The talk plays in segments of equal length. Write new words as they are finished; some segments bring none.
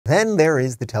Then there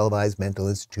is the televised mental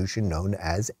institution known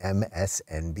as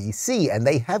MSNBC, and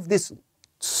they have this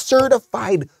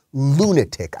certified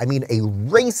lunatic, I mean a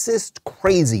racist,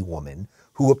 crazy woman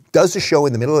who does a show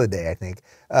in the middle of the day, I think,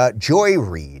 Joy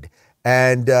Reid.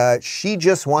 And she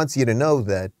just wants you to know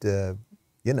that,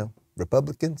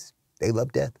 Republicans, they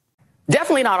love death.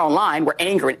 Definitely not online, where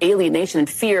anger and alienation and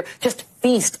fear just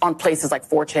feast on places like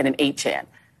 4chan and 8chan.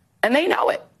 And they know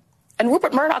it. And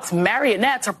Rupert Murdoch's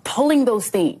marionettes are pulling those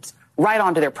themes right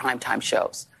onto their primetime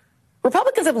shows.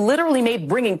 Republicans have literally made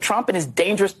bringing Trump and his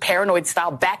dangerous paranoid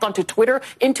style back onto Twitter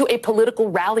into a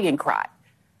political rallying cry.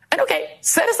 And okay,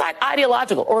 set aside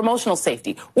ideological or emotional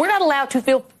safety. We're not allowed to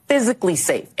feel physically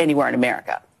safe anywhere in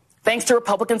America, thanks to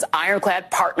Republicans'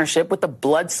 ironclad partnership with the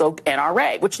blood-soaked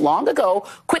NRA, which long ago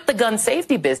quit the gun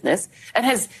safety business and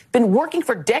has been working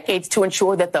for decades to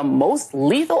ensure that the most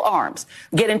lethal arms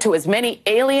get into as many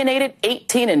alienated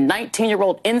 18 and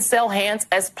 19-year-old incel hands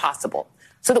as possible,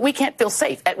 so that we can't feel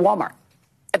safe at Walmart,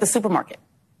 at the supermarket,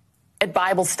 at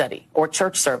Bible study or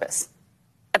church service,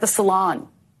 at the salon,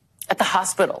 at the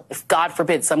hospital, if God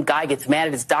forbid some guy gets mad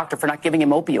at his doctor for not giving him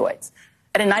opioids,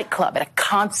 at a nightclub, at a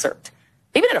concert,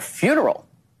 even at a funeral,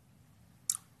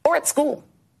 or at school,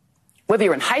 whether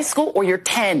you're in high school or you're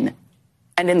 10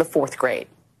 and in the 4th grade.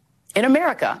 In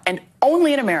America, and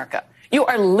only in America, you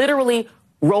are literally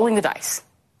rolling the dice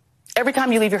every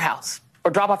time you leave your house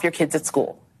or drop off your kids at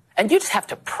school. And you just have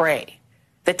to pray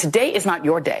that today is not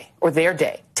your day or their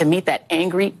day to meet that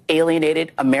angry,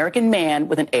 alienated American man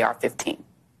with an AR-15.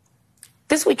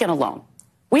 This weekend alone,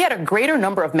 we had a greater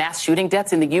number of mass shooting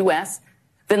deaths in the U.S.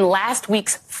 than last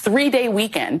week's 3-day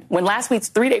weekend, when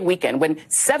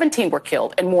 17 were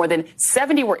killed and more than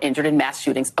 70 were injured in mass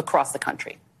shootings across the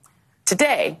country.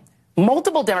 Today,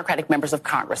 multiple Democratic members of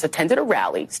Congress attended a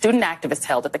rally student activists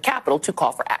held at the Capitol to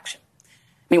call for action.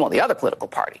 Meanwhile, the other political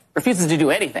party refuses to do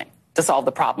anything to solve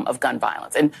the problem of gun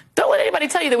violence. And don't let anybody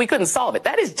tell you that we couldn't solve it.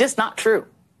 That is just not true.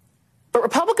 But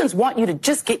Republicans want you to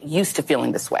just get used to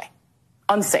feeling this way.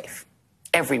 Unsafe.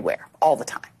 Everywhere. All the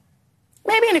time.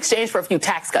 Maybe in exchange for a few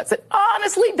tax cuts that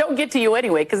honestly don't get to you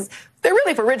anyway, because they're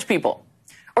really for rich people.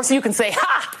 Or so you can say,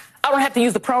 ha, I don't have to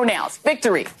use the pronouns.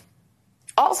 Victory.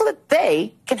 Also that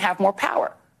they can have more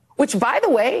power, which, by the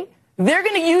way, they're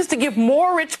going to use to give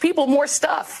more rich people more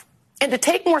stuff and to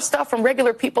take more stuff from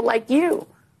regular people like you,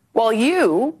 while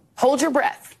you hold your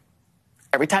breath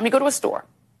every time you go to a store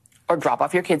or drop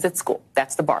off your kids at school.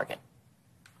 That's the bargain.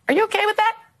 Are you okay with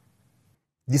that?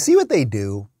 You see what they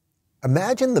do?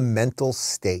 Imagine the mental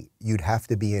state you'd have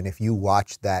to be in if you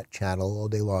watched that channel all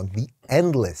day long. The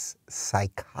endless,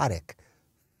 psychotic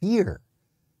fear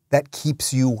that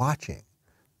keeps you watching.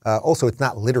 Also, it's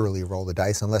not literally roll the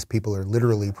dice unless people are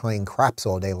literally playing craps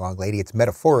all day long, lady. It's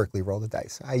metaphorically roll the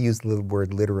dice. I use the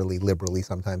word literally, liberally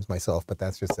sometimes myself, but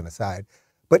that's just an aside.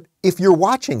 But if you're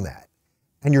watching that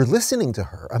and you're listening to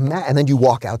her, and then you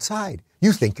walk outside,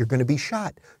 you think you're going to be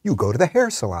shot. You go to the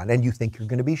hair salon and you think you're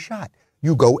going to be shot.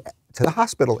 You go to the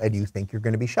hospital and you think you're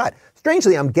going to be shot.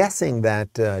 Strangely, I'm guessing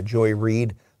that Joy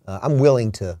Reid, I'm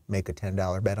willing to make a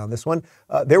 $10 bet on this one.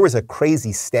 There was a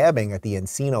crazy stabbing at the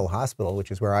Encino Hospital,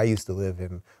 which is where I used to live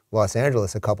in Los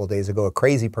Angeles a couple days ago. A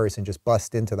crazy person just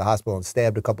bust into the hospital and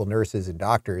stabbed a couple nurses and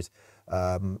doctors.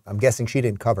 I'm guessing she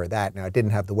didn't cover that. Now, it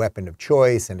didn't have the weapon of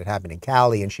choice, and it happened in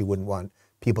Cali, and she wouldn't want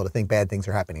people to think bad things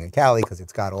are happening in Cali because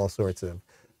it's got all sorts of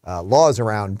laws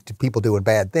around people doing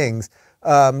bad things.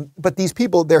 But these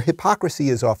people, their hypocrisy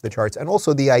is off the charts. And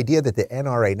also the idea that the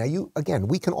NRA, now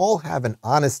we can all have an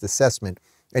honest assessment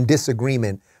and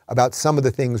disagreement about some of the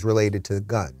things related to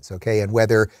guns, okay? And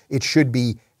whether it should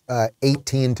be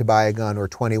 18 to buy a gun or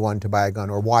 21 to buy a gun,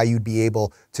 or why you'd be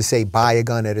able to say buy a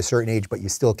gun at a certain age, but you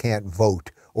still can't vote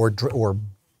or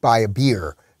buy a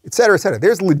beer, et cetera, et cetera.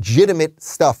 There's legitimate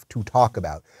stuff to talk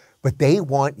about. But they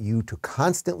want you to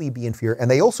constantly be in fear, and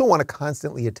they also want to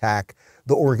constantly attack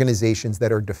the organizations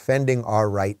that are defending our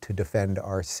right to defend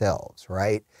ourselves,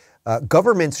 right?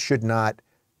 Governments should not,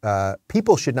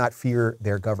 people should not fear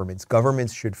their governments.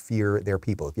 Governments should fear their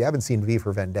people. If you haven't seen V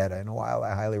for Vendetta in a while,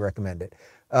 I highly recommend it.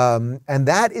 And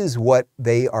that is what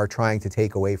they are trying to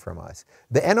take away from us.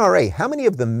 The NRA, how many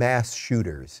of the mass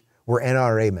shooters were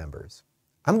NRA members?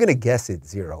 I'm going to guess it's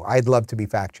 0. I'd love to be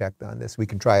fact-checked on this. We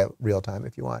can try it real time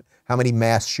if you want. How many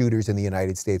mass shooters in the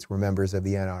United States were members of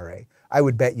the NRA? I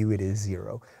would bet you it is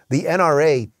 0. The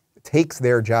NRA takes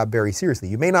their job very seriously.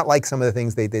 You may not like some of the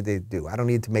things they do. I don't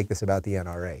need to make this about the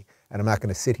NRA. And I'm not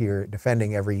going to sit here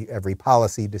defending every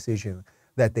policy decision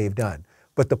that they've done.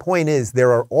 But the point is,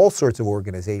 there are all sorts of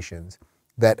organizations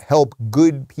that help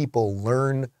good people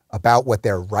learn about what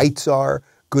their rights are,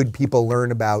 good people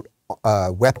learn about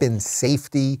weapons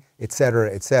safety, et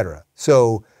cetera, et cetera.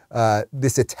 So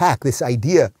this attack, this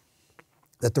idea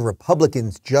that the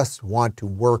Republicans just want to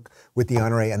work with the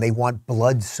NRA and they want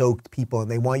blood-soaked people and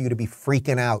they want you to be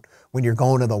freaking out when you're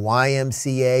going to the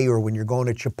YMCA or when you're going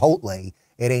to Chipotle.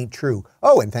 It ain't true.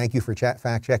 Oh, and thank you for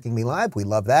fact-checking me live. We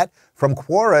love that. From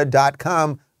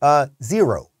Quora.com,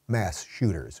 0 mass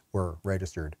shooters were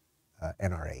registered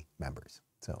NRA members.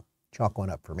 So chalk one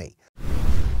up for me.